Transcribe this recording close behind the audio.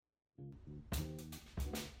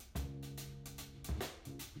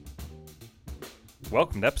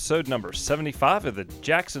Welcome to episode number 75 of the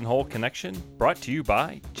Jackson Hole Connection, brought to you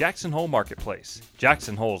by Jackson Hole Marketplace,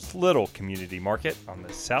 Jackson Hole's little community market on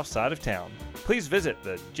the south side of town. Please visit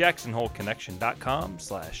the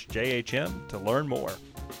jacksonholeconnection.com/JHM to learn more.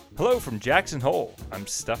 Hello from Jackson Hole. I'm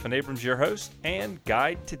Stephan Abrams, your host and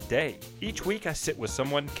guide today. Each week I sit with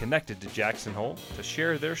someone connected to Jackson Hole to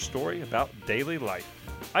share their story about daily life.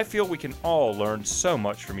 I feel we can all learn so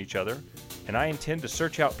much from each other, and I intend to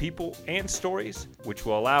search out people and stories which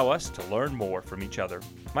will allow us to learn more from each other.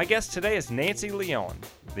 My guest today is Nancy Leon,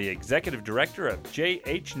 the Executive Director of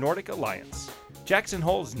JH Nordic Alliance. Jackson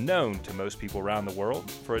Hole is known to most people around the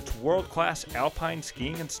world for its world-class alpine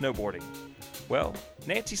skiing and snowboarding. Well,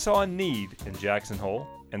 Nancy saw a need in Jackson Hole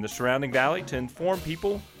and the surrounding valley to inform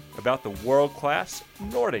people about the world-class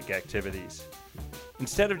Nordic activities.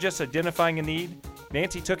 Instead of just identifying a need,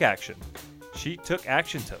 Nancy took action. She took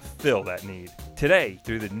action to fill that need. Today,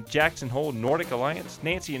 through the Jackson Hole Nordic Alliance,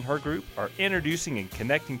 Nancy and her group are introducing and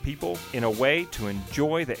connecting people in a way to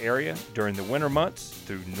enjoy the area during the winter months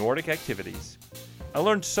through Nordic activities. I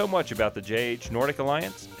learned so much about the JH Nordic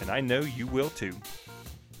Alliance, and I know you will too.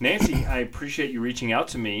 Nancy, I appreciate you reaching out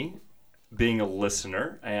to me, being a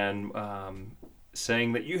listener, and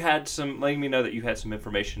letting me know that you had some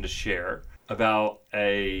information to share about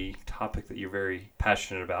a topic that you're very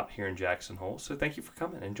passionate about here in Jackson Hole. So thank you for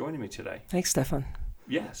coming and joining me today. Thanks, Stephan.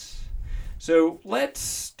 Yes. So let's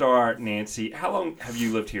start, Nancy. How long have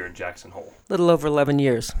you lived here in Jackson Hole? A little over 11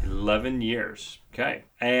 years. 11 years. Okay.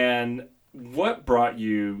 And what brought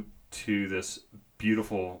you to this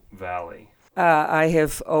beautiful valley? I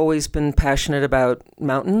have always been passionate about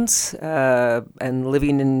mountains and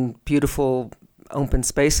living in beautiful open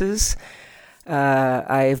spaces.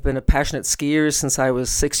 I have been a passionate skier since I was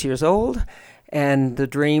 6 years old, and the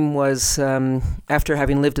dream was, after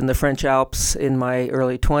having lived in the French Alps in my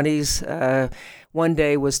early 20s, one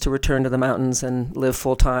day was to return to the mountains and live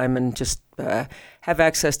full-time and just have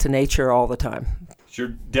access to nature all the time. You're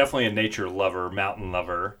definitely a nature lover, mountain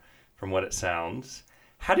lover, from what it sounds.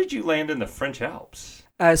 How did you land in the French Alps?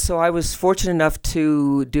 So I was fortunate enough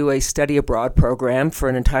to do a study abroad program for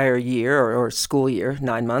an entire year, or school year,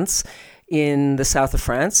 9 months, in the south of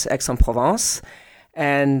France, Aix-en-Provence.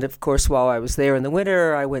 And of course, while I was there in the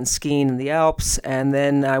winter, I went skiing in the Alps, and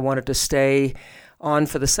then I wanted to stay on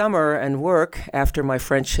for the summer and work after my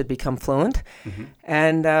French had become fluent. Mm-hmm.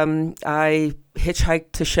 And I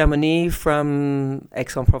hitchhiked to Chamonix from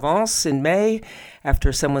Aix-en-Provence in May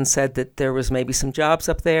after someone said that there was maybe some jobs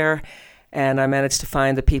up there. And I managed to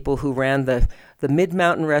find the people who ran the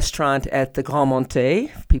mid-mountain restaurant at the Grand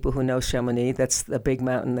Montet. People who know Chamonix, that's the big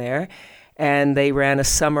mountain there. And they ran a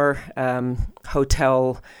summer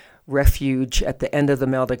hotel refuge at the end of the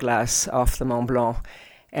Mer de Glace off the Mont Blanc.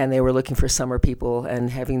 And they were looking for summer people. And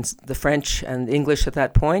having the French and English at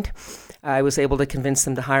that point, I was able to convince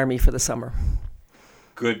them to hire me for the summer.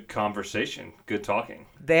 Good conversation. Good talking.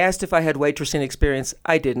 They asked if I had waitressing experience.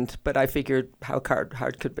 I didn't, but I figured how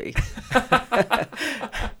hard could be.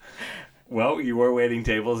 Well, you were waiting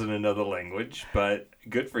tables in another language, but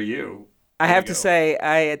good for you. I have to say,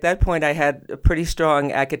 at that point, I had a pretty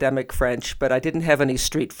strong academic French, but I didn't have any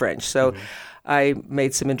street French. So I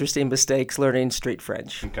made some interesting mistakes learning street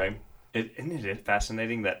French. Okay. Isn't it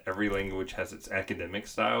fascinating that every language has its academic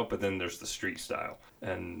style, but then there's the street style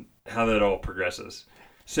and how that all progresses?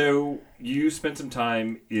 So you spent some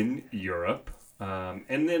time in Europe,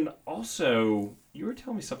 and then also you were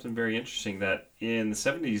telling me something very interesting, that in the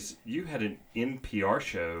 70s you had an NPR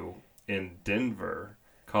show in Denver,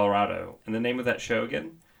 Colorado. And the name of that show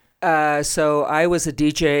again? So I was a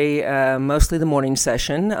DJ, mostly the morning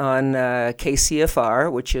session on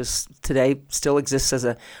KCFR, which is today still exists as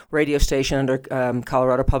a radio station under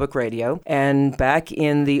Colorado Public Radio. And back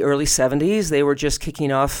in the early 70s, they were just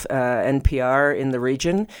kicking off NPR in the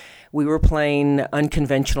region. We were playing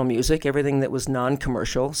unconventional music, everything that was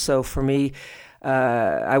non-commercial. So for me,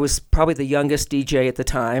 I was probably the youngest DJ at the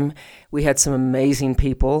time. We had some amazing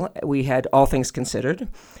people. We had All Things Considered.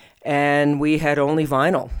 And we had only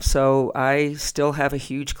vinyl. So I still have a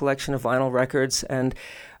huge collection of vinyl records and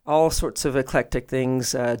all sorts of eclectic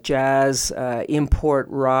things, jazz, import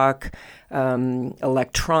rock,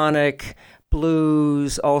 electronic,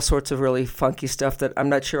 blues, all sorts of really funky stuff that I'm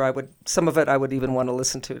not sure some of it I would even want to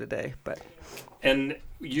listen to today. And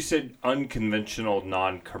you said unconventional,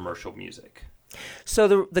 non-commercial music. So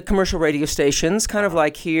the commercial radio stations, kind of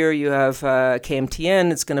like here, you have KMTN.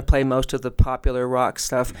 It's going to play most of the popular rock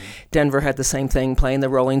stuff. Denver had the same thing, playing the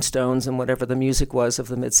Rolling Stones and whatever the music was of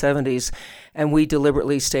the mid-'70s. And we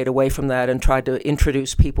deliberately stayed away from that and tried to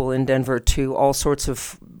introduce people in Denver to all sorts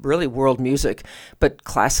of really world music, but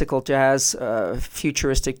classical jazz,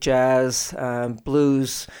 futuristic jazz,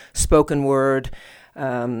 blues, spoken word,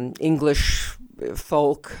 English,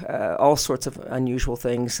 folk, all sorts of unusual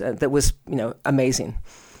things. That was, amazing.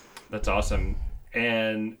 That's awesome.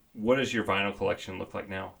 And what does your vinyl collection look like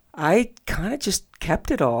now? I kind of just kept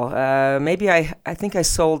it all. Maybe I think I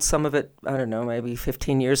sold some of it, I don't know, maybe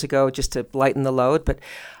 15 years ago just to lighten the load, but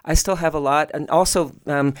I still have a lot. And also,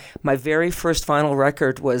 my very first vinyl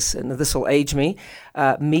record was, and this will age me,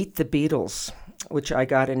 Meet the Beatles, which I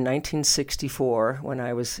got in 1964 when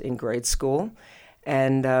I was in grade school.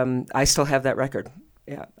 And I still have that record.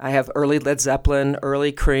 Yeah, I have early Led Zeppelin,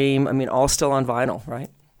 early Cream. I mean, all still on vinyl, right?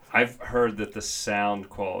 I've heard that the sound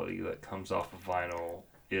quality that comes off of vinyl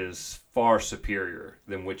is far superior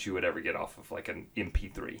than what you would ever get off of like an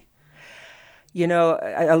MP3.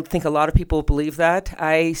 I think a lot of people believe that.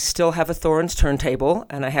 I still have a Thorns turntable,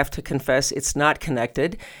 and I have to confess it's not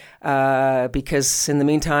connected because in the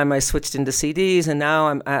meantime I switched into CDs, and now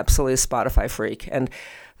I'm absolutely a Spotify freak. And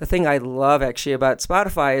the thing I love actually about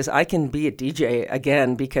Spotify is I can be a DJ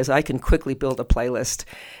again because I can quickly build a playlist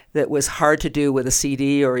that was hard to do with a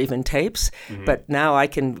CD or even tapes. Mm-hmm. But now I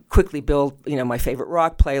can quickly build, my favorite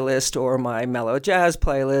rock playlist or my mellow jazz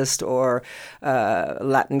playlist or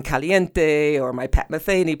Latin Caliente or my Pat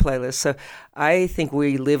Metheny playlist. So I think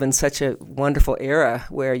we live in such a wonderful era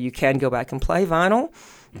where you can go back and play vinyl,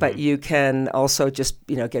 but you can also just,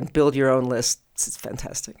 again, build your own list. It's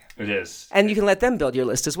fantastic. It is. And you can let them build your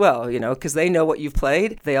list as well, because they know what you've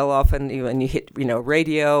played. They'll often, when you hit,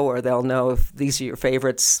 radio, or they'll know if these are your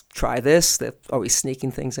favorites, try this. They're always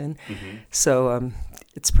sneaking things in. Mm-hmm. So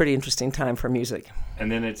it's a pretty interesting time for music.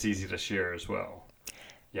 And then it's easy to share as well.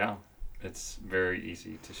 Yeah, it's very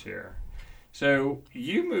easy to share. So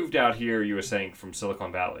you moved out here, you were saying, from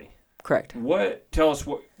Silicon Valley. Correct. Tell us,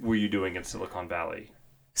 what were you doing in Silicon Valley?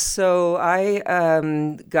 So I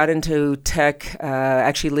got into tech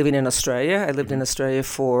actually living in Australia. I lived in Australia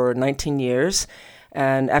for 19 years.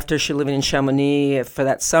 And after living in Chamonix for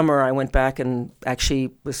that summer, I went back and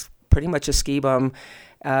actually was pretty much a ski bum.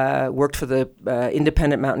 Worked for the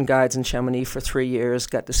independent mountain guides in Chamonix for 3 years,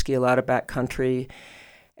 got to ski a lot of backcountry.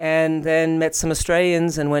 And then met some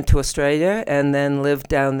Australians and went to Australia and then lived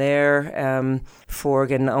down there for,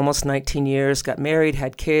 again, almost 19 years, got married,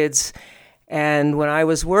 had kids. And when I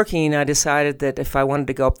was working, I decided that if I wanted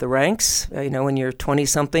to go up the ranks, when you're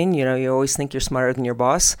 20-something, you always think you're smarter than your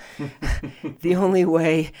boss. The only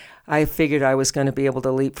way I figured I was going to be able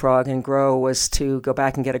to leapfrog and grow was to go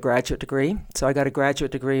back and get a graduate degree. So I got a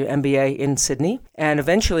graduate degree, MBA, in Sydney, and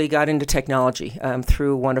eventually got into technology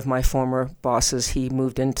through one of my former bosses. He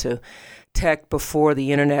moved into tech before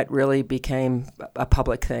the internet really became a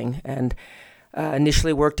public thing. And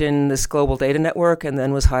initially worked in this global data network and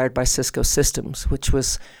then was hired by Cisco Systems, which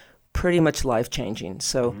was pretty much life-changing.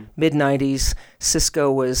 So mid-'90s, Cisco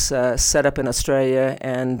was set up in Australia,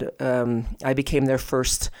 and I became their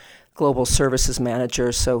first global services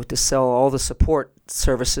manager, so to sell all the support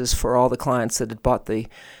services for all the clients that had bought the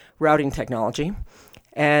routing technology.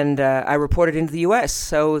 And I reported into the U.S.,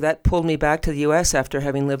 so that pulled me back to the U.S. after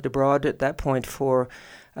having lived abroad at that point for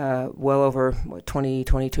well over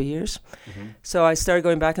 22 years. Mm-hmm. So I started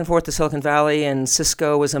going back and forth to Silicon Valley, and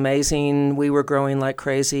Cisco was amazing. We were growing like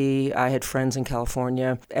crazy. I had friends in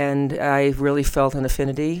California, and I really felt an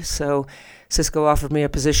affinity. So Cisco offered me a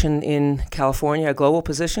position in California, a global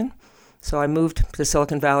position. So I moved to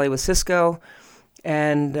Silicon Valley with Cisco,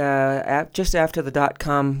 and just after the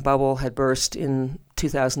dot-com bubble had burst in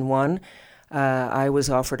 2001, I was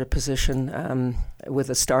offered a position with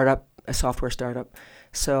a startup, a software startup.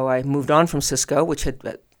 So I moved on from Cisco, which had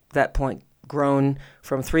at that point grown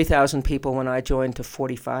from 3,000 people when I joined to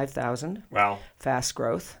 45,000. Wow. Fast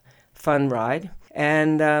growth, fun ride.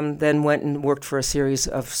 And then went and worked for a series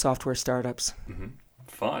of software startups. Mm-hmm.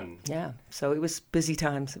 Fun. Yeah. So it was busy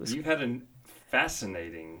times. You've had a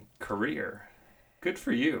fascinating career. Good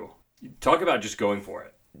for you. Talk about just going for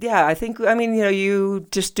it. Yeah, you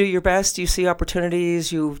just do your best. You see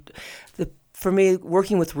opportunities. For me,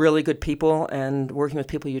 working with really good people and working with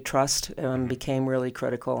people you trust became really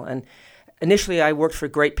critical. And initially, I worked for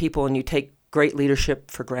great people, and you take great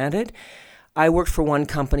leadership for granted. I worked for one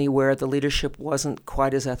company where the leadership wasn't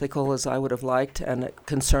quite as ethical as I would have liked, and it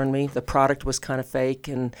concerned me. The product was kind of fake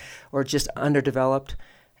or just underdeveloped.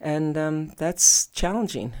 And that's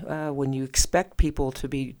challenging when you expect people to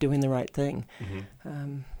be doing the right thing.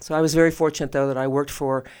 So I was very fortunate, though, that I worked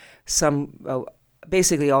for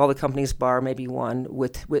basically all the companies bar maybe one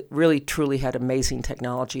with really truly had amazing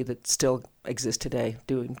technology that still exists today,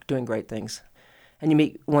 doing great things. And you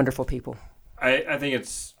meet wonderful people. I think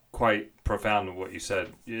it's quite profound what you said.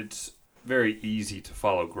 It's very easy to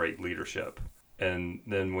follow great leadership. And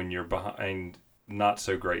then when you're behind not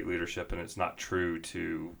so great leadership and it's not true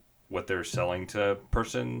to what they're selling to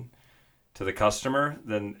the customer,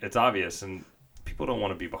 then it's obvious. And people don't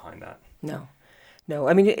want to be behind that. No.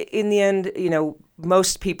 I mean, in the end,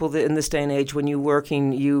 most people in this day and age, when you're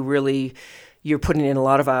working, you're putting in a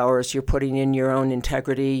lot of hours. You're putting in your own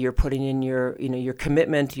integrity. You're putting in your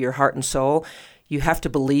commitment, your heart and soul. You have to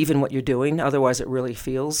believe in what you're doing. Otherwise, it really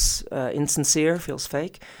feels insincere, feels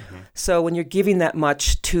fake. So when you're giving that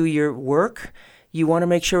much to your work, you want to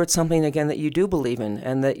make sure it's something, again, that you do believe in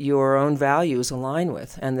and that your own values align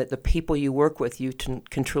with and that the people you work with, you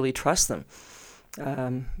can truly trust them.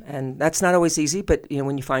 And that's not always easy, but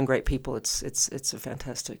when you find great people, it's a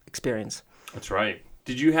fantastic experience. That's right.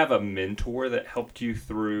 Did you have a mentor that helped you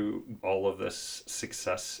through all of this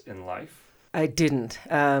success in life? I didn't.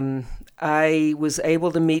 I was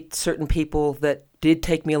able to meet certain people that did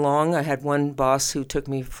take me along. I had one boss who took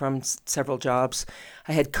me from several jobs.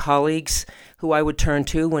 I had colleagues who I would turn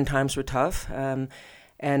to when times were tough.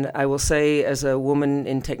 And I will say, as a woman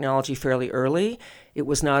in technology fairly early, it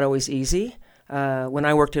was not always easy. When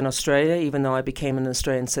I worked in Australia, even though I became an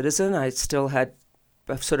Australian citizen, I still had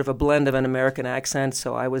sort of a blend of an American accent,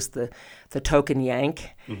 so I was the token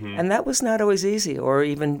Yank. And that was not always easy, or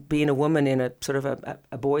even being a woman in a sort of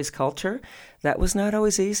a boys' culture, that was not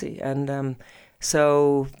always easy. And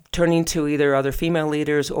so turning to either other female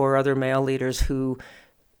leaders or other male leaders who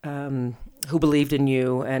believed in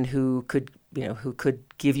you and who could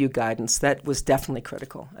give you guidance, that was definitely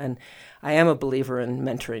critical. And I am a believer in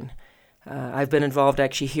mentoring. I've been involved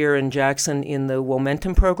actually here in Jackson in the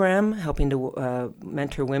Womentum program, helping to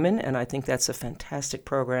mentor women, and I think that's a fantastic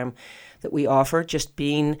program that we offer, just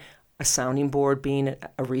being a sounding board, being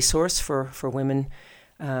a resource for women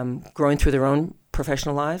growing through their own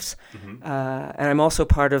professional lives. And I'm also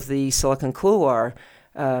part of the Silicon Couloir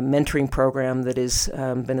mentoring program that has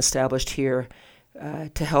been established here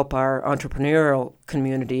to help our entrepreneurial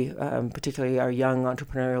community, particularly our young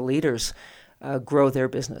entrepreneurial leaders, grow their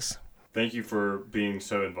business. Thank you for being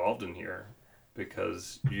so involved in here,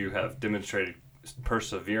 because you have demonstrated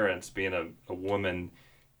perseverance being a woman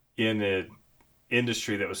in an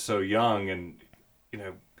industry that was so young and,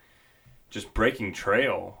 just breaking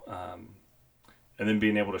trail, and then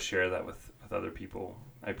being able to share that with other people.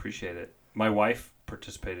 I appreciate it. My wife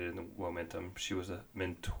participated in the Womentum. She was a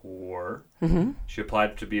mentor. She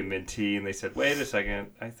applied to be a mentee, and they said, wait a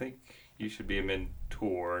second, I think you should be a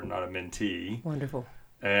mentor, not a mentee. Wonderful.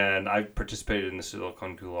 And I participated in the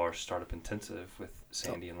Silicon Couloir Startup Intensive with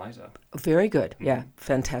Sandy and Liza. Very good. Yeah,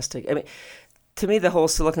 fantastic. I mean, to me, the whole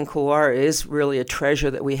Silicon Couloir is really a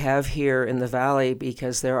treasure that we have here in the Valley,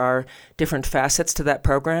 because there are different facets to that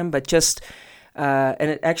program, but and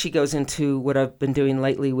it actually goes into what I've been doing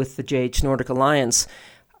lately with the JH Nordic Alliance.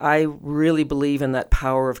 I really believe in that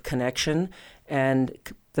power of connection and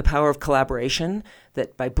the power of collaboration,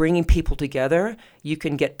 that by bringing people together, you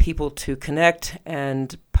can get people to connect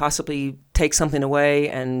and possibly take something away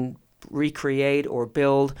and recreate or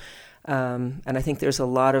build. And I think there's a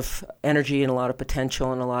lot of energy and a lot of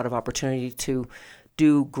potential and a lot of opportunity to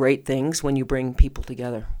do great things when you bring people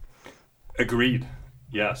together. Agreed.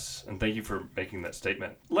 Yes. And thank you for making that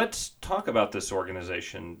statement. Let's talk about this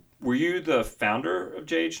organization. Were you the founder of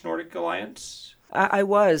JH Nordic Alliance? I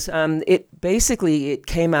was. It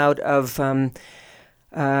came out of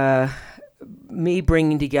me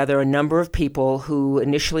bringing together a number of people who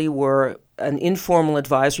initially were an informal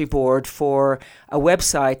advisory board for a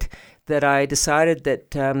website that I decided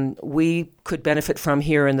that we could benefit from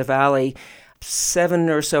here in the Valley. 7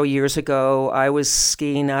 or so years ago, I was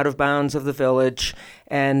skiing out of bounds of the village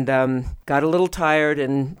and got a little tired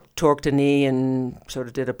and torqued a knee and sort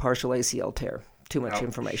of did a partial ACL tear. Too much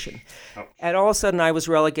information. And all of a sudden I was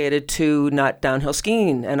relegated to not downhill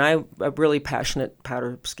skiing, and I'm a really passionate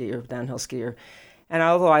powder skier, downhill skier. And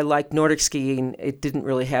although I liked Nordic skiing, it didn't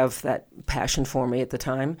really have that passion for me at the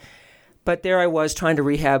time. But there I was trying to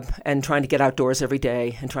rehab and trying to get outdoors every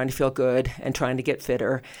day and trying to feel good and trying to get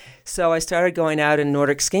fitter. So I started going out and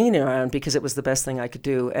Nordic skiing around because it was the best thing I could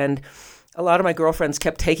do. And a lot of my girlfriends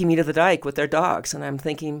kept taking me to the dike with their dogs. And I'm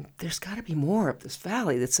thinking, there's got to be more up this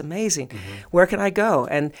valley. That's amazing. Mm-hmm. Where can I go?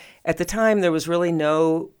 And at the time, there was really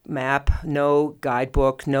no map, no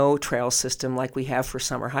guidebook, no trail system like we have for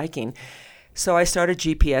summer hiking. So I started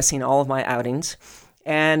GPSing all of my outings.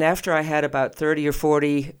 And after I had about 30 or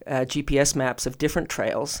 40 GPS maps of different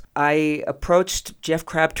trails, I approached Jeff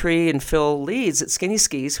Crabtree and Phil Leeds at Skinny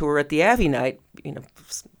Skis, who were at the Avi night,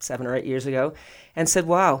 7 or 8 years ago, and said,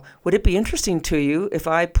 wow, would it be interesting to you if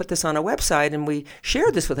I put this on a website and we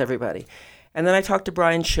shared this with everybody? And then I talked to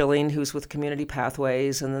Brian Schilling, who's with Community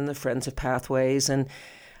Pathways, and then the Friends of Pathways, and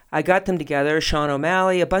I got them together, Sean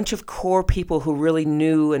O'Malley, a bunch of core people who really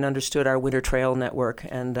knew and understood our Winter Trail network.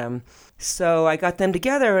 And so I got them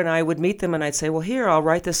together and I would meet them and I'd say, well, here, I'll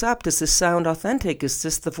write this up. Does this sound authentic? Is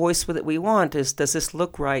this the voice that we want? Does this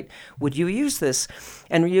look right? Would you use this?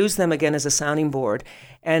 And use them again as a sounding board.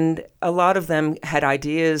 And a lot of them had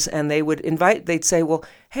ideas and they'd say, well,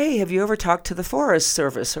 hey, have you ever talked to the Forest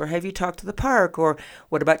Service? Or have you talked to the park? Or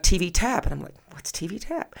what about TV Tap? And I'm like, what's TV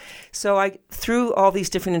Tap? So through all these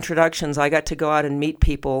different introductions, I got to go out and meet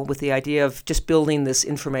people with the idea of just building this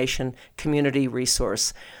information community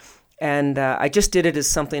resource. And I just did it as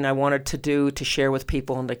something I wanted to do to share with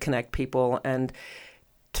people and to connect people and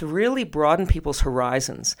to really broaden people's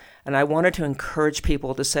horizons. And I wanted to encourage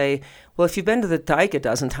people to say, well, if you've been to the dike a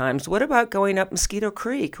dozen times, what about going up Mosquito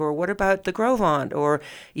Creek? Or what about the Gros Ventre? Or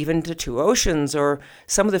even to Two Oceans? Or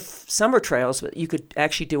some of the summer trails that you could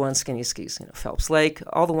actually do on Skinny Skis, Phelps Lake,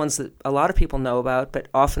 all the ones that a lot of people know about but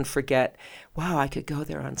often forget. Wow, I could go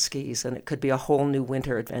there on skis, and it could be a whole new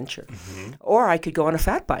winter adventure. Mm-hmm. Or I could go on a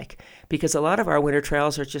fat bike, because a lot of our winter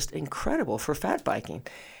trails are just incredible for fat biking.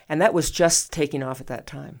 And that was just taking off at that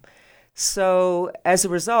time. So as a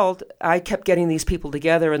result, I kept getting these people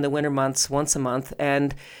together in the winter months once a month,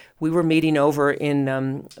 and we were meeting over in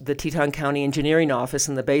the Teton County Engineering office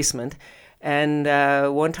in the basement. And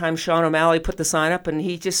one time Sean O'Malley put the sign up, and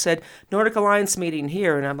he just said, Nordic Alliance meeting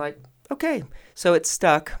here. And I'm like, okay. So it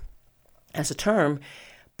stuck as a term.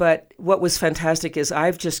 But what was fantastic is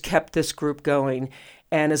I've just kept this group going.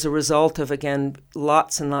 And as a result of, again,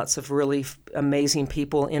 lots and lots of really amazing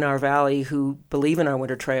people in our valley who believe in our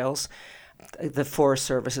winter trails, the Forest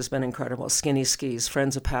Service has been incredible, Skinny Skis,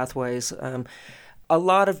 Friends of Pathways, a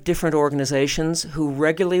lot of different organizations who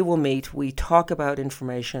regularly will meet. We talk about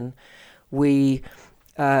information. We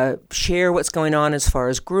share what's going on as far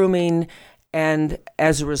as grooming. And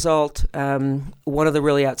as a result, one of the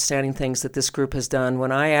really outstanding things that this group has done,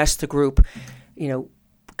 when I asked the group,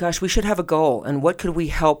 gosh, we should have a goal, and what could we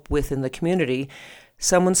help with in the community?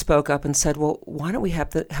 Someone spoke up and said, well, why don't we help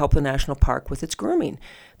the National Park with its grooming?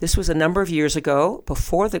 This was a number of years ago,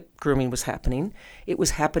 before the grooming was happening. It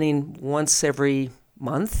was happening once every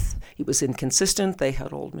month. It was inconsistent. They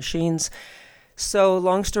had old machines. So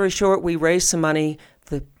long story short, we raised some money.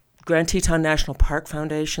 The Grand Teton National Park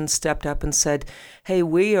Foundation stepped up and said, hey,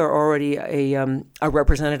 we are already a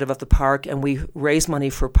representative of the park, and we raise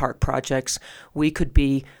money for park projects. We could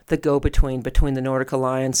be the go-between between the Nordic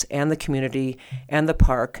Alliance and the community and the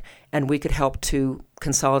park, and we could help to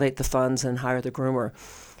consolidate the funds and hire the groomer.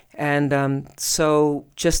 And so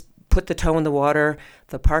just put the toe in the water.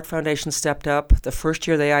 The Park Foundation stepped up. The first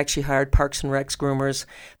year they actually hired Parks and Recs groomers.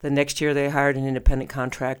 The next year they hired an independent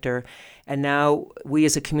contractor. And now we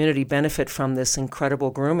as a community benefit from this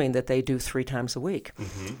incredible grooming that they do 3 times a week.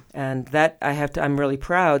 Mm-hmm. And that I'm really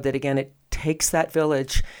proud that, again, it takes that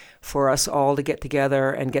village for us all to get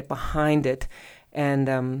together and get behind it.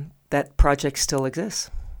 And that project still exists.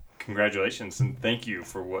 Congratulations, and thank you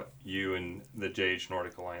for what you and the JH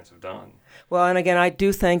Nordic Alliance have done. Well, and again, I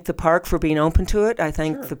do thank the park for being open to it. I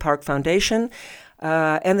thank the Park Foundation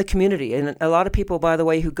and the community. And a lot of people, by the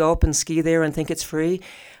way, who go up and ski there and think it's free,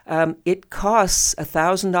 it costs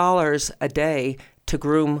 $1,000 a day to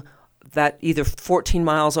groom that either 14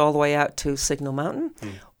 miles all the way out to Signal Mountain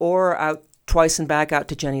or out twice and back out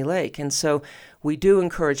to Jenny Lake. And so we do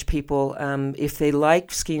encourage people, if they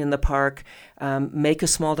like skiing in the park, make a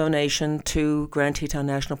small donation to Grand Teton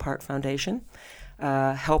National Park Foundation,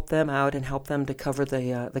 help them out and help them to cover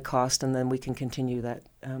the cost, and then we can continue that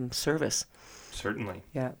service. Certainly.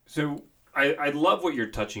 Yeah. So I love what you're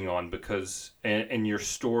touching on, because and your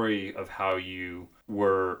story of how you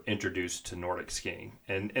were introduced to Nordic skiing.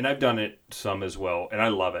 And I've done it some as well, and I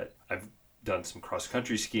love it. I've done some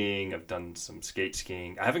cross-country skiing. I've done some skate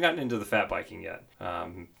skiing. I haven't gotten into the fat biking yet.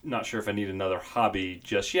 Not sure if I need another hobby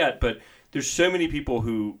just yet, but there's so many people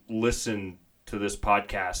who listen to this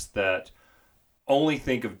podcast that only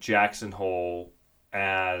think of Jackson Hole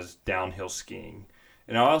as downhill skiing.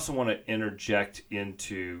 And I also want to interject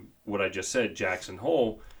into what I just said, Jackson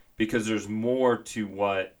Hole, because there's more to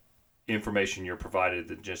what information you're provided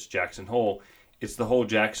than just Jackson Hole. It's the whole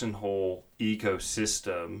Jackson Hole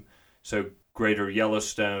ecosystem. So Greater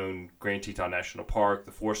Yellowstone, Grand Teton National Park,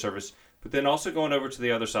 the Forest Service, but then also going over to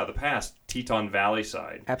the other side of the pass, Teton Valley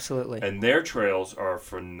side. Absolutely. And their trails are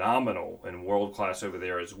phenomenal and world-class over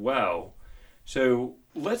there as well. So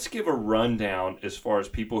let's give a rundown as far as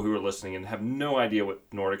people who are listening and have no idea what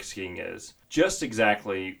Nordic skiing is. Just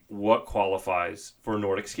exactly what qualifies for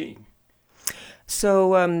Nordic skiing.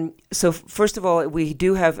 So first of all, we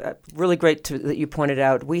do have really great that you pointed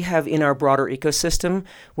out. We have in our broader ecosystem.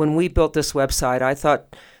 When we built this website, I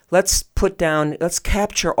thought, let's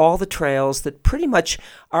capture all the trails that pretty much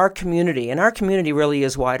our community, and our community really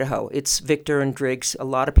is Idaho. It's Victor and Driggs. A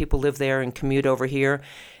lot of people live there and commute over here.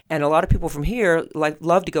 And a lot of people from here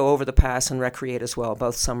love to go over the pass and recreate as well,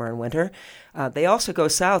 both summer and winter. They also go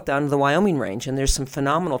south down to the Wyoming Range, and there's some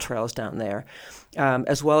phenomenal trails down there,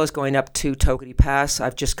 as well as going up to Togety Pass.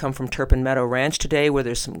 I've just come from Turpin Meadow Ranch today, where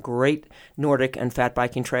there's some great Nordic and fat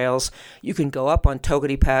biking trails. You can go up on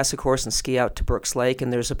Togety Pass, of course, and ski out to Brooks Lake,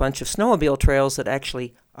 and there's a bunch of snowmobile trails that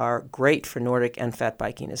actually are great for Nordic and fat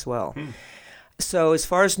biking as well. So as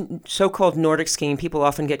far as so-called Nordic skiing, people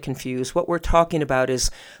often get confused. What we're talking about is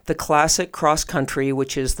the classic cross-country,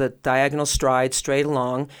 which is the diagonal stride straight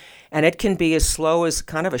along, and it can be as slow as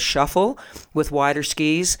kind of a shuffle with wider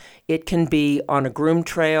skis. It can be on a groomed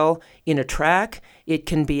trail in a track. It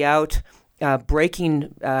can be out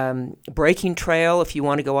breaking trail if you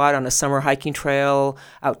want to go out on a summer hiking trail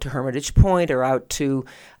out to Hermitage Point or out to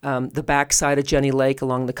the backside of Jenny Lake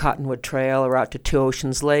along the Cottonwood Trail or out to Two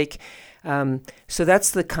Oceans Lake. So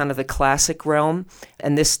that's the kind of the classic realm.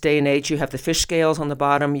 And this day and age, you have the fish scales on the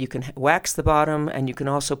bottom. You can wax the bottom, and you can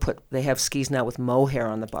also they have skis now with mohair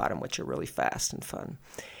on the bottom, which are really fast and fun.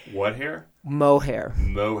 What hair? Mohair.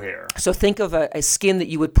 Mohair. So think of a skin that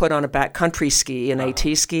you would put on a backcountry ski, an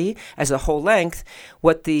AT ski, as a whole length.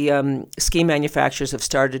 What the ski manufacturers have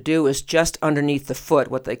started to do is just underneath the foot,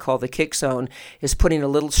 what they call the kick zone, is putting a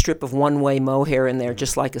little strip of one-way mohair in there,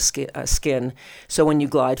 just like a skin. So when you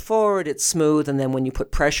glide forward, it's smooth, and then when you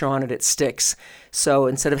put pressure on it, it sticks. So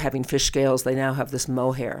instead of having fish scales, they now have this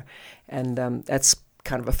mohair, and that's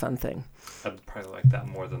kind of a fun thing. I'd probably like that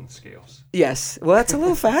more than the scales. Yes. Well, it's a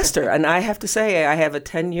little faster. And I have to say, I have a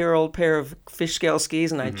 10-year-old pair of fish scale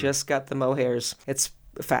skis, and I just got the mohairs. It's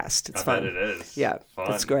fast. It's fun. I bet it is. Yeah,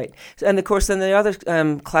 fun. It's great. And of course, then the other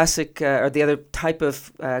classic or the other type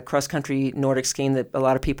of cross-country Nordic skiing that a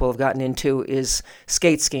lot of people have gotten into is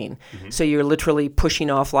skate skiing. So you're literally pushing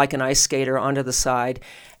off like an ice skater onto the side,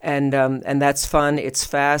 and that's fun. It's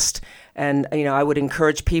fast. And, I would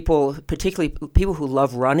encourage people, particularly people who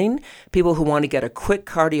love running, people who want to get a quick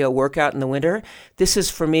cardio workout in the winter. This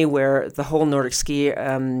is, for me, where the whole Nordic ski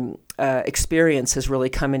experience has really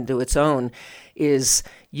come into its own, is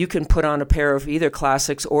you can put on a pair of either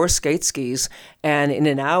classics or skate skis and in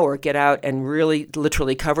an hour get out and really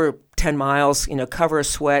literally cover 10 miles, cover a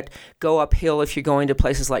sweat, go uphill if you're going to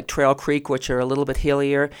places like Trail Creek, which are a little bit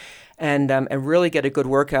hillier, and really get a good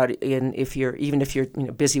workout if you're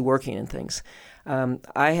busy working and things.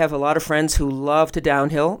 I have a lot of friends who love to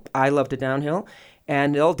downhill. I love to downhill.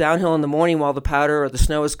 And they'll downhill in the morning while the powder or the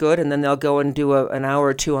snow is good, and then they'll go and do an hour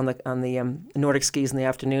or two on the Nordic skis in the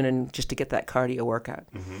afternoon, and just to get that cardio workout.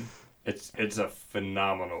 It's a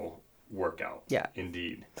phenomenal workout. Yeah,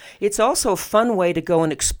 indeed. It's also a fun way to go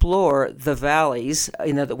and explore the valleys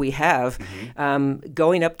that we have.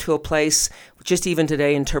 Going up to a place, just even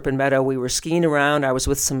today in Turpin Meadow, we were skiing around. I was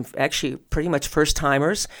with some actually pretty much first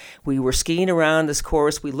timers. We were skiing around this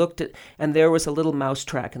course. We looked at, and there was a little mouse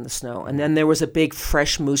track in the snow, and then there was a big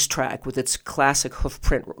fresh moose track with its classic hoof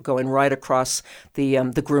print going right across the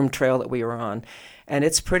groomed trail that we were on. And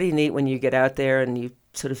it's pretty neat when you get out there and you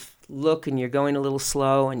sort of look and you're going a little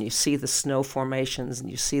slow and you see the snow formations and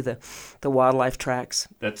you see the wildlife tracks.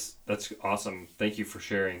 That's awesome. Thank you for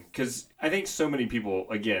sharing. Because I think so many people,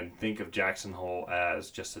 again, think of Jackson Hole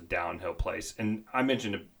as just a downhill place. And I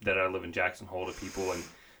mentioned that I live in Jackson Hole to people, and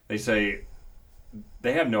they say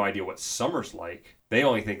they have no idea what summer's like. They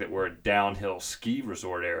only think that we're a downhill ski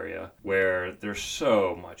resort area where there's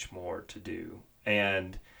so much more to do.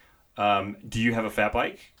 And do you have a fat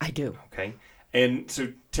bike? I do. Okay. And so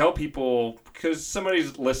tell people, because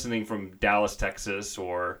somebody's listening from Dallas, Texas,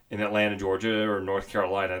 or in Atlanta, Georgia, or North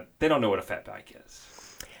Carolina, they don't know what a fat bike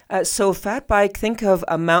is. So fat bike, think of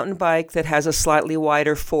a mountain bike that has a slightly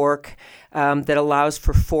wider fork that allows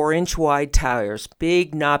for 4-inch wide tires,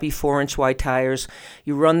 big knobby 4-inch wide tires.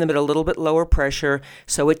 You run them at a little bit lower pressure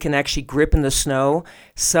so it can actually grip in the snow.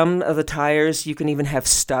 Some of the tires you can even have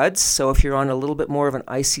studs, so if you're on a little bit more of an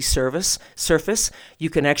icy surface, you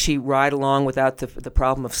can actually ride along without the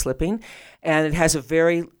problem of slipping. And it has a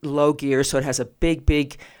very low gear, so it has a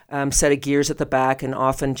big set of gears at the back and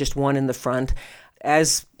often just one in the front.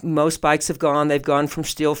 As most bikes have gone, they've gone from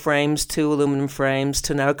steel frames to aluminum frames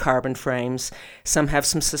to now carbon frames. Some have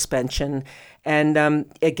some suspension. And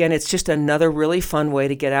again, it's just another really fun way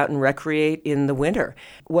to get out and recreate in the winter.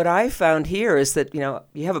 What I found here is that,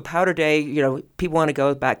 you have a powder day, people want to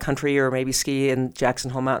go backcountry or maybe ski in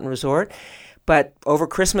Jackson Hole Mountain Resort. But over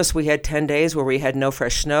Christmas, we had 10 days where we had no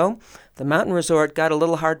fresh snow. The mountain resort got a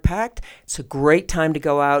little hard packed. It's a great time to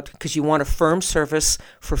go out because you want a firm surface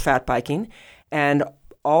for fat biking. And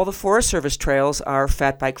all the Forest Service trails are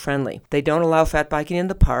fat bike friendly. They don't allow fat biking in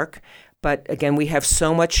the park, but again, we have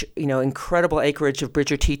so much, incredible acreage of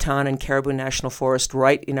Bridger Teton and Caribou National Forest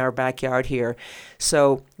right in our backyard here.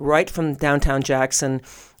 So right from downtown Jackson,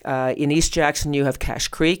 in East Jackson, you have Cache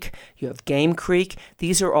Creek, you have Game Creek.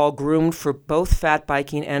 These are all groomed for both fat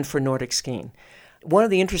biking and for Nordic skiing. One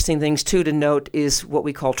of the interesting things, too, to note is what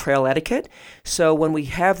we call trail etiquette. So when we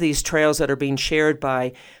have these trails that are being shared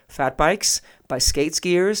by fat bikes, by skate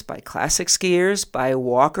skiers, by classic skiers, by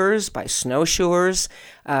walkers, by snowshoers,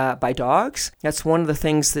 by dogs, that's one of the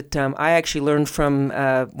things that I actually learned from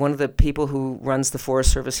one of the people who runs the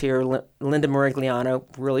Forest Service here, Linda Morigliano,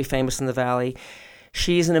 really famous in the Valley.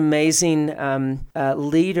 She's an amazing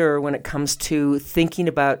leader when it comes to thinking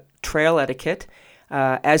about trail etiquette,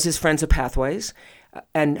 as is Friends of Pathways,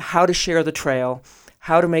 and how to share the trail,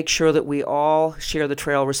 how to make sure that we all share the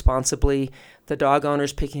trail responsibly, the dog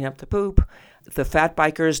owners picking up the poop, the fat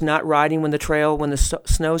bikers not riding when the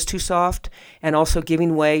snow's too soft, and also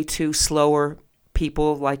giving way to slower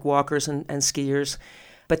people like walkers and skiers.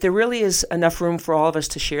 But there really is enough room for all of us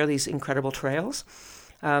to share these incredible trails.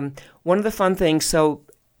 One of the fun things, so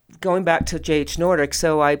going back to JH Nordic,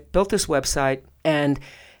 so I built this website, and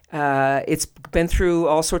it's been through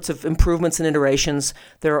all sorts of improvements and iterations.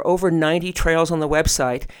 There are over 90 trails on the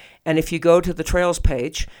website, and if you go to the trails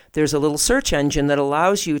page, there's a little search engine that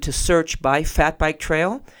allows you to search by fat bike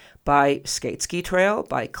trail, by skate ski trail,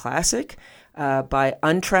 by classic, by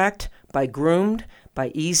untracked, by groomed,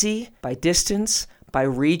 by easy, by distance, by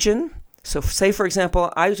region. So say, for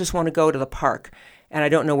example, I just want to go to the park, and I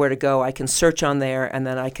don't know where to go. I can search on there, and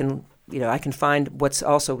then I can find what's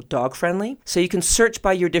also dog friendly. So you can search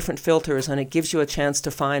by your different filters, and it gives you a chance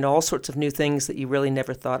to find all sorts of new things that you really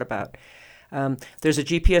never thought about. There's a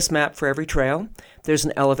GPS map for every trail. There's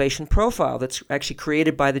an elevation profile that's actually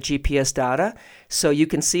created by the GPS data, so you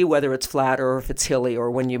can see whether it's flat or if it's hilly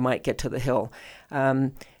or when you might get to the hill.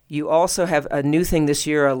 You also have a new thing this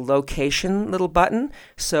year, a location little button.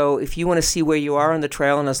 So if you want to see where you are on the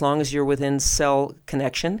trail, and as long as you're within cell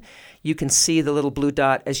connection, you can see the little blue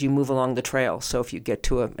dot as you move along the trail. So if you get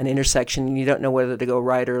to an intersection and you don't know whether to go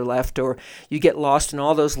right or left, or you get lost in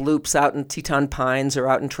all those loops out in Teton Pines or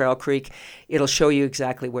out in Trail Creek, it'll show you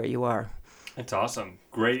exactly where you are. It's awesome.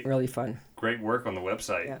 Great. Really fun. Great work on the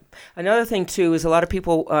website. Yeah. Another thing, too, is a lot of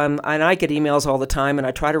people, and I get emails all the time, and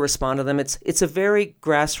I try to respond to them. It's a very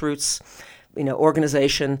grassroots,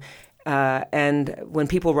 organization. And when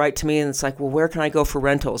people write to me and it's like, well, where can I go for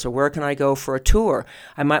rentals, or where can I go for a tour?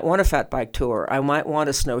 I might want a fat bike tour. I might want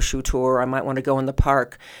a snowshoe tour. I might want to go in the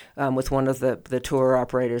park with one of the tour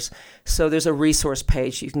operators. So there's a resource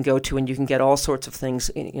page you can go to, and you can get all sorts of things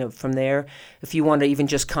from there. If you want to even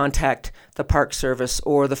just contact the Park Service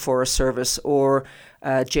or the Forest Service or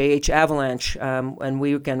JH Avalanche, and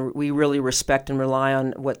we really respect and rely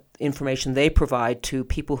on what information they provide to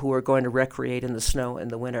people who are going to recreate in the snow in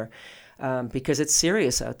the winter, because it's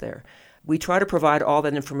serious out there. We try to provide all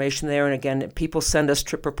that information there, and again, people send us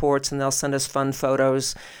trip reports and they'll send us fun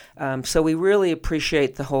photos. So we really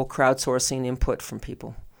appreciate the whole crowdsourcing input from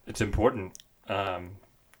people. It's important.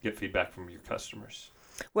 Get feedback from your customers.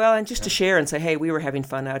 Well, and just to share and say, hey, we were having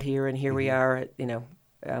fun out here, and here we are,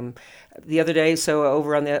 the other day, so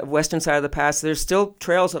over on the western side of the pass, there's still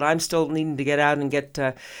trails that I'm still needing to get out and get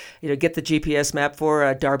the GPS map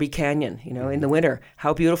for Darby Canyon, in the winter.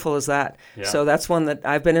 How beautiful is that? Yeah. So that's one that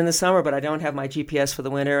I've been in the summer, but I don't have my GPS for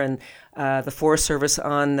the winter. And the Forest Service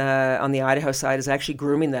on the Idaho side is actually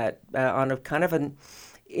grooming that on a kind of an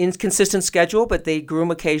inconsistent schedule, but they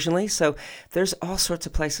groom occasionally. So there's all sorts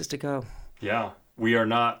of places to go. Yeah, we are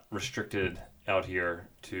not restricted out here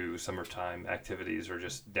to summertime activities or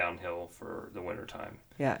just downhill for the wintertime.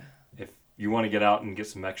 Yeah. If you want to get out and get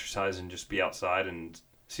some exercise and just be outside and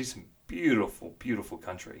see some beautiful, beautiful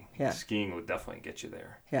country. Yeah. Skiing would definitely get you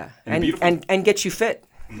there. Yeah, And and get you fit.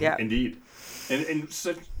 Yeah, Indeed. And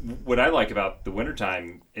so what I like about the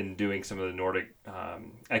wintertime in doing some of the Nordic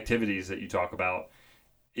activities that you talk about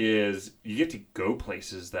is you get to go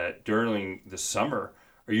places that during the summer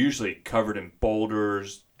are usually covered in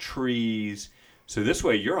boulders, trees. So this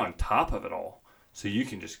way you're on top of it all. So you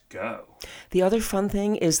can just go. The other fun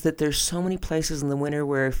thing is that there's so many places in the winter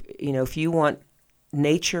where, if you want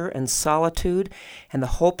nature and solitude and the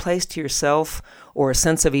whole place to yourself or a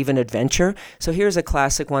sense of even adventure. So here's a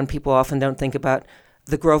classic one people often don't think about,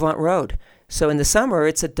 the Gros Ventre Road. So in the summer,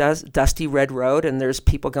 it's a dusty red road, and there's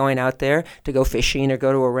people going out there to go fishing or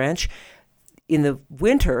go to a ranch. In the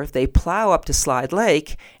winter, they plow up to Slide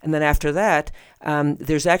Lake, and then after that,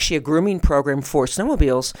 there's actually a grooming program for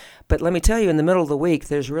snowmobiles. But let me tell you, in the middle of the week,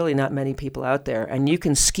 there's really not many people out there. And you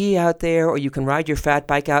can ski out there, or you can ride your fat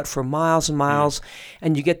bike out for miles and miles,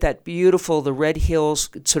 and you get that beautiful, the red hills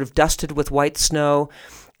sort of dusted with white snow.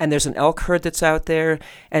 And there's an elk herd that's out there.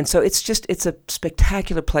 And so it's a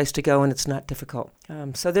spectacular place to go, and it's not difficult.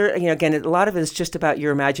 So there, again, a lot of it is just about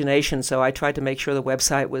your imagination. So I tried to make sure the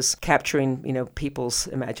website was capturing, people's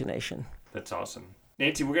imagination. That's awesome.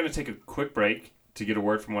 Nancy, we're going to take a quick break to get a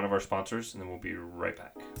word from one of our sponsors, and then we'll be right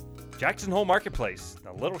back. Jackson Hole Marketplace,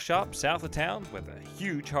 a little shop south of town with a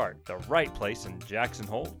huge heart. The right place in Jackson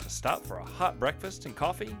Hole to stop for a hot breakfast and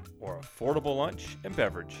coffee or affordable lunch and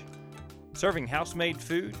beverage. Serving house-made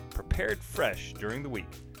food prepared fresh during the week.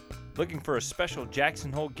 Looking for a special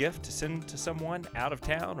Jackson Hole gift to send to someone out of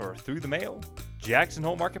town or through the mail? Jackson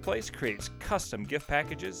Hole Marketplace creates custom gift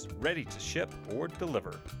packages ready to ship or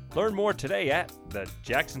deliver. Learn more today at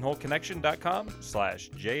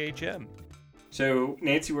thejacksonholeconnection.com/JHM. So,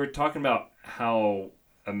 Nancy, we're talking about how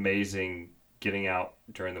amazing getting out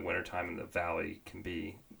during the wintertime in the valley can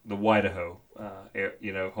be. The White-Idaho,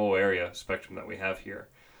 whole area spectrum that we have here.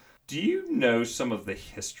 Do you know some of the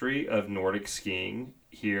history of Nordic skiing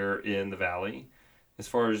here in the valley? As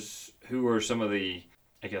far as who are some of the,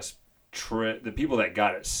 I guess, the people that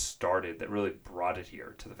got it started, that really brought it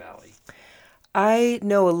here to the valley? I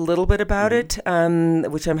know a little bit about it,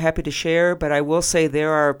 which I'm happy to share, but I will say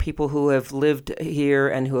there are people who have lived here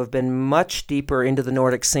and who have been much deeper into the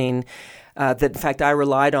Nordic scene that, in fact, I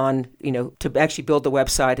relied on, to actually build the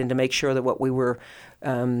website and to make sure that what we were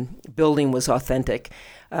building was authentic.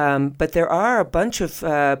 But there are a bunch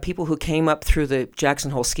of people who came up through the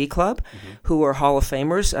Jackson Hole Ski Club who are Hall of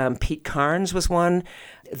Famers. Pete Carnes was one.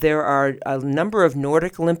 There are a number of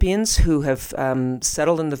Nordic Olympians who have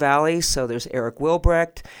settled in the valley. So there's Eric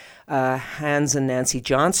Wilbrecht, Hans and Nancy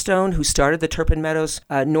Johnstone, who started the Turpin Meadows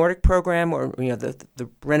Nordic program, or the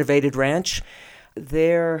renovated ranch.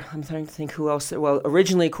 There, I'm trying to think who else. Well,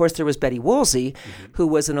 originally, of course, there was Betty Woolsey, who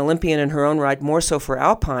was an Olympian in her own right, more so for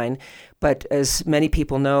alpine. But as many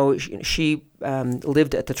people know, she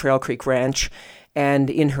lived at the Trail Creek Ranch, and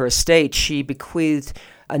in her estate, she bequeathed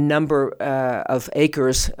a number of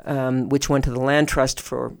acres, which went to the Land Trust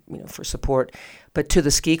for support, but to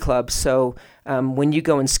the ski club. So when you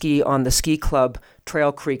go and ski on the ski club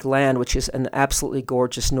Trail Creek land, which is an absolutely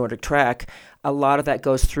gorgeous Nordic track, a lot of that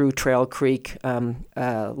goes through Trail Creek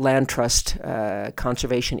Land Trust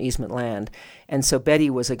conservation easement land. And so Betty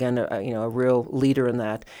was, again, a real leader in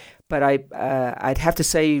that. But I'd have to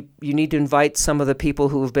say you need to invite some of the people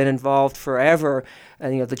who have been involved forever,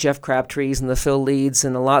 the Jeff Crabtrees and the Phil Leeds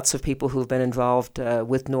and the lots of people who have been involved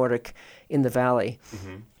with Nordic in the valley.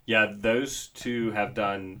 Mm-hmm. Yeah, those two have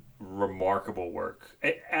done remarkable work,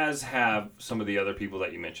 as have some of the other people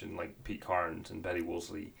that you mentioned, like Pete Carnes and Betty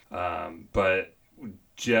Woolsey. But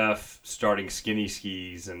Jeff starting Skinny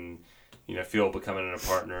Skis and Phil becoming a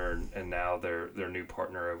partner, and now their new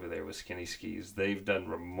partner over there with Skinny Skis. They've done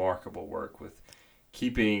remarkable work with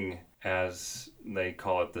keeping, as they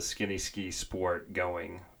call it, the skinny ski sport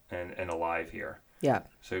going and alive here. Yeah.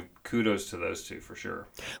 So kudos to those two for sure.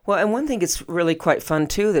 Well, and one thing it's really quite fun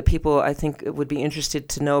too that people I think would be interested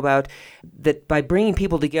to know about, that by bringing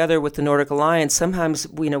people together with the Nordic Alliance, sometimes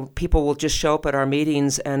people will just show up at our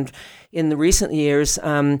meetings, and in the recent years.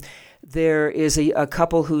 There is a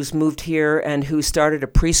couple who's moved here and who started a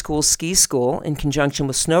preschool ski school in conjunction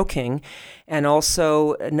with Snow King, and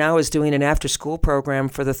also now is doing an after-school program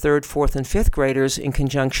for the 3rd, 4th, and 5th graders in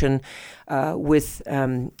conjunction with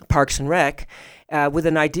Parks and Rec, with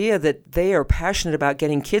an idea that they are passionate about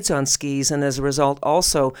getting kids on skis, and as a result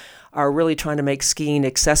also are really trying to make skiing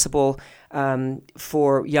accessible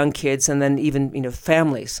for young kids and then even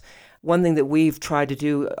families. one thing that we've tried to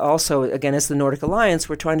do also, again, as the Nordic Alliance,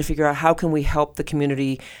 we're trying to figure out how can we help the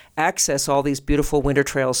community access all these beautiful winter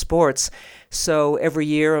trail sports. So every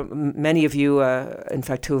year, many of you, in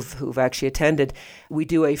fact, who've actually attended, we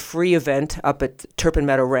do a free event up at Turpin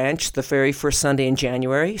Meadow Ranch the very first Sunday in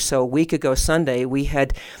January. So a week ago Sunday, we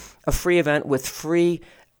had a free event with free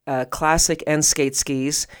classic and skate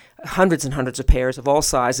skis, hundreds and hundreds of pairs of all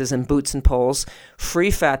sizes, and boots and poles,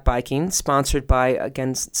 free fat biking, sponsored by,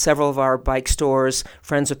 again, several of our bike stores,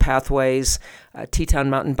 Friends of Pathways, Teton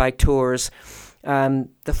Mountain Bike Tours,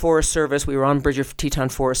 the Forest Service. We were on Bridger Teton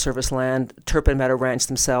Forest Service land, Turpin Meadow Ranch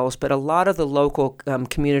themselves, but a lot of the local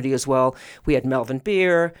community as well. We had Melvin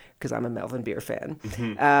Beer, because I'm a Melvin Beer fan.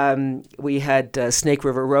 Mm-hmm. We had Snake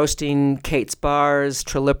River Roasting, Kate's Bars,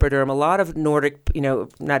 Trilliperderm, a lot of Nordic,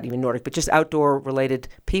 not even Nordic, but just outdoor-related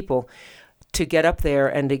people to get up there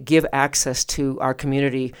and to give access to our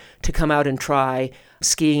community to come out and try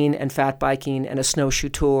skiing and fat biking and a snowshoe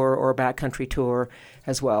tour or a backcountry tour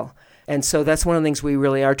as well. And so that's one of the things we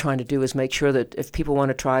really are trying to do, is make sure that if people want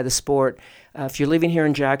to try the sport, if you're living here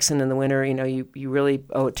in Jackson in the winter, you really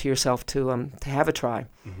owe it to yourself to have a try.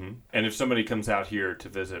 Mm-hmm. And if somebody comes out here to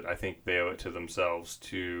visit, I think they owe it to themselves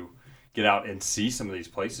to get out and see some of these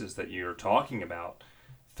places that you're talking about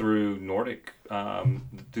through the Nordic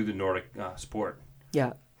sport.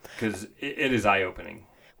 Yeah. Because it is eye-opening.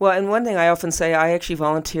 Well, and one thing I often say, I actually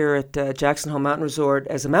volunteer at Jackson Hole Mountain Resort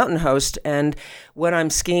as a mountain host, and when I'm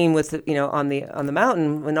skiing with on the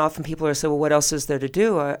mountain, when often people are saying, well, what else is there to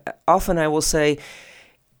do? Often I will say,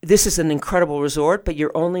 this is an incredible resort, but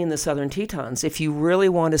you're only in the Southern Tetons. If you really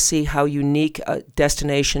want to see how unique a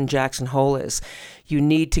destination Jackson Hole is, you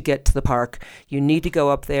need to get to the park. You need to go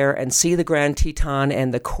up there and see the Grand Teton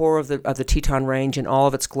and the core of the Teton Range in all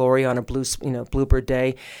of its glory on a bluebird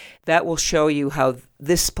day. That will show you how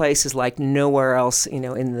this place is like nowhere else, in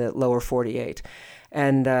the lower 48.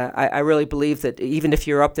 And I really believe that even if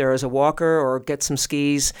you're up there as a walker or get some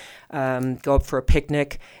skis, go up for a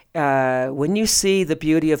picnic, when you see the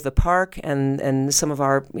beauty of the park and some of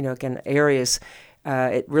our, areas,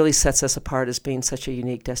 it really sets us apart as being such a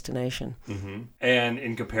unique destination. Mm-hmm. And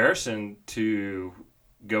in comparison to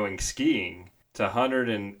going skiing, it's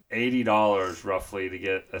 $180 roughly to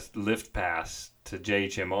get a lift pass to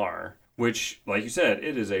JHMR, which, like you said,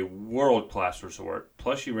 it is a world-class resort.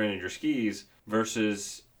 Plus you rented your skis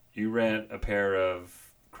versus you rent a pair of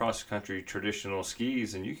cross-country traditional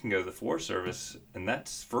skis and you can go to the Forest Service and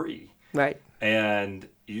that's free. Right. And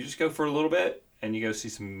you just go for a little bit and you go see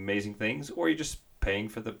some amazing things, or you're just paying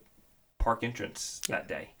for the park entrance that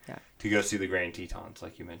day to go see the Grand Tetons,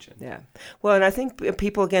 like you mentioned. Yeah. Well, and I think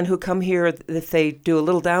people, again, who come here, if they do a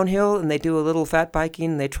little downhill and they do a little fat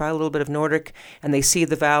biking and they try a little bit of Nordic and they see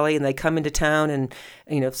the valley and they come into town and,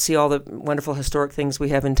 see all the wonderful historic things we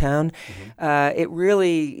have in town, mm-hmm. It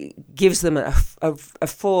really gives them a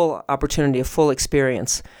full opportunity, a full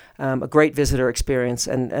experience. A great visitor experience.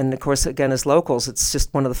 And of course, again, as locals, it's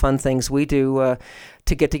just one of the fun things we do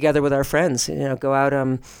to get together with our friends. Go out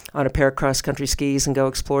on a pair of cross-country skis and go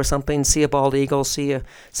explore something, see a bald eagle, see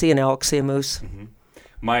an elk, see a moose. Mm-hmm.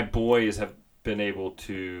 My boys have been able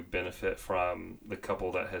to benefit from the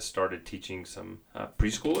couple that has started teaching some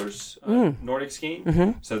preschoolers Nordic skiing.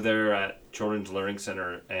 Mm-hmm. So they're at Children's Learning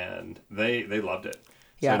Center, and they loved it.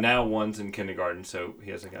 Yeah. So now one's in kindergarten, so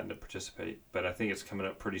he hasn't gotten to participate. But I think it's coming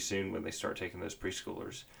up pretty soon when they start taking those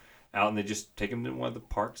preschoolers out, and they just take them to one of the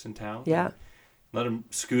parks in town. Yeah. Let them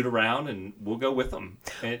scoot around, and we'll go with them.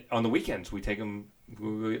 And on the weekends, we'll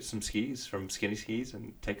go get some skis from Skinny Skis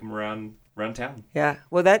and take them around town. Yeah.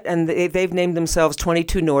 Well, they've named themselves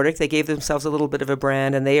 22 Nordic. They gave themselves a little bit of a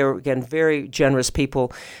brand, and they are, again, very generous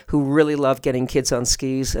people who really love getting kids on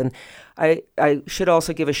skis. And I should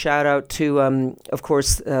also give a shout out to, of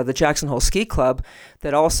course, the Jackson Hole Ski Club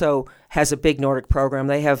that also has a big Nordic program.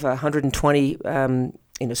 They have 120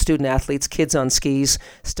 student athletes, kids on skis,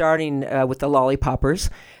 starting with the Lollipoppers,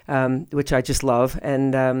 which I just love.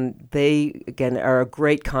 And they, again, are a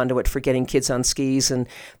great conduit for getting kids on skis. And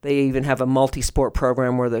they even have a multi-sport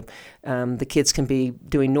program where the kids can be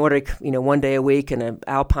doing Nordic, one day a week and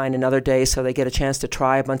Alpine another day, so they get a chance to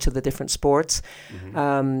try a bunch of the different sports.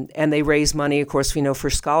 Mm-hmm. And they raise money, of course, for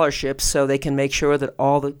scholarships, so they can make sure that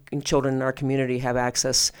all the children in our community have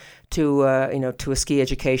access to a ski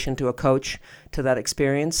education, to a coach, to that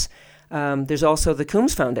experience. There's also the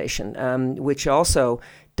Coombs Foundation, which also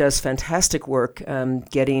does fantastic work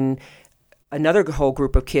getting another whole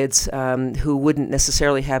group of kids who wouldn't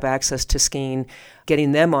necessarily have access to skiing,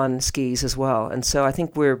 getting them on skis as well. And so I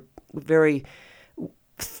think we're very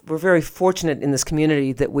very fortunate in this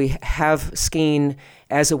community that we have skiing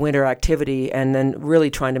as a winter activity, and then really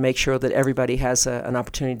trying to make sure that everybody has an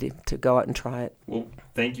opportunity to go out and try it. Well,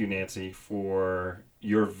 thank you, Nancy, for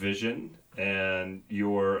your vision and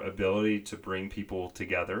your ability to bring people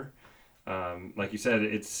together. Like you said,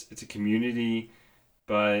 it's a community,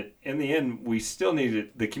 but in the end,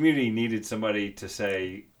 the community needed somebody to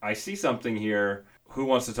say, I see something here. Who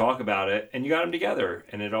wants to talk about it? And you got them together.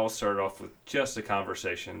 And it all started off with just a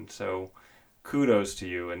conversation. So kudos to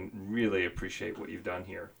you, and really appreciate what you've done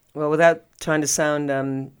here. Well, without trying to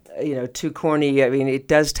sound too corny, I mean, it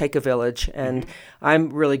does take a village. And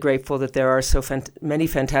I'm really grateful that there are so many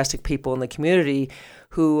fantastic people in the community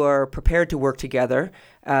who are prepared to work together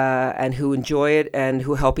and who enjoy it and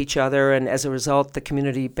who help each other. And as a result, the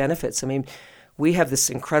community benefits. I mean, we have this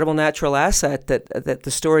incredible natural asset that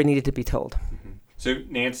the story needed to be told. So,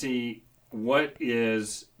 Nancy, what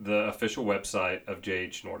is the official website of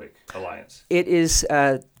JH Nordic Alliance? It is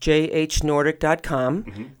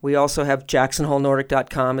jhnordic.com. We also have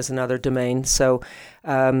jacksonholenordic.com as another domain. So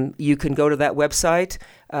you can go to that website.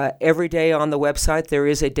 Every day on the website, there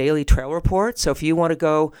is a daily trail report. So if you want to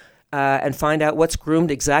go and find out what's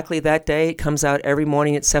groomed exactly that day, it comes out every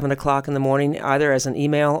morning at 7 o'clock in the morning, either as an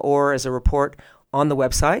email or as a report on the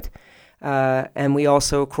website. And we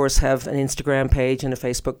also, of course, have an Instagram page and a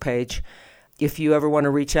Facebook page. If you ever want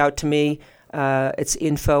to reach out to me, it's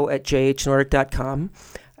info@jhnordic.com.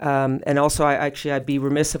 And also, I'd be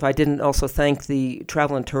remiss if I didn't also thank the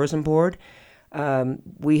Travel and Tourism Board.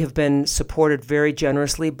 We have been supported very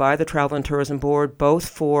generously by the Travel and Tourism Board, both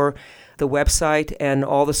for the website and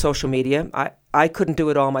all the social media. I couldn't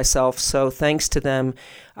do it all myself, so thanks to them,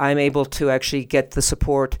 I'm able to actually get the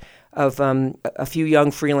support of a few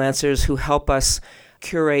young freelancers who help us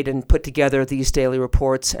curate and put together these daily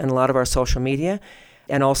reports and a lot of our social media.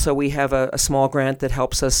 And also we have a small grant that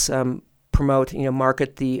helps us promote,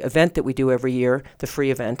 market the event that we do every year, the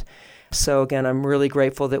free event. So again, I'm really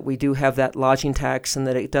grateful that we do have that lodging tax and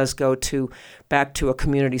that it does go back to a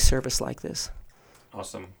community service like this.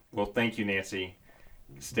 Awesome. Well, thank you, Nancy.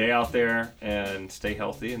 Stay out there and stay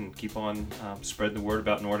healthy and keep on spreading the word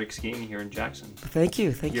about Nordic skiing here in Jackson. Thank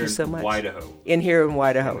you. Thank you so much. Here in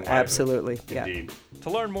Idaho. Absolutely. Indeed. Yeah. To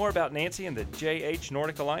learn more about Nancy and the JH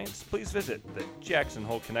Nordic Alliance, please visit the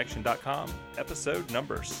jacksonholeconnection.com, episode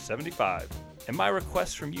number 75. And my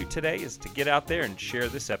request from you today is to get out there and share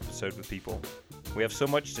this episode with people. We have so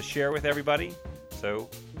much to share with everybody, so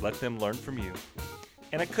let them learn from you.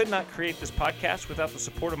 And I could not create this podcast without the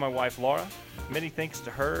support of my wife, Laura. Many thanks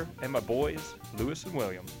to her and my boys, Lewis and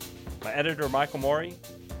William. My editor, Michael Morey,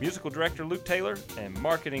 musical director, Luke Taylor, and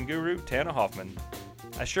marketing guru, Tana Hoffman.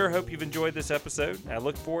 I sure hope you've enjoyed this episode. I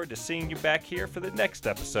look forward to seeing you back here for the next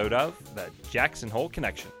episode of the Jackson Hole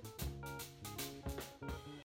Connection.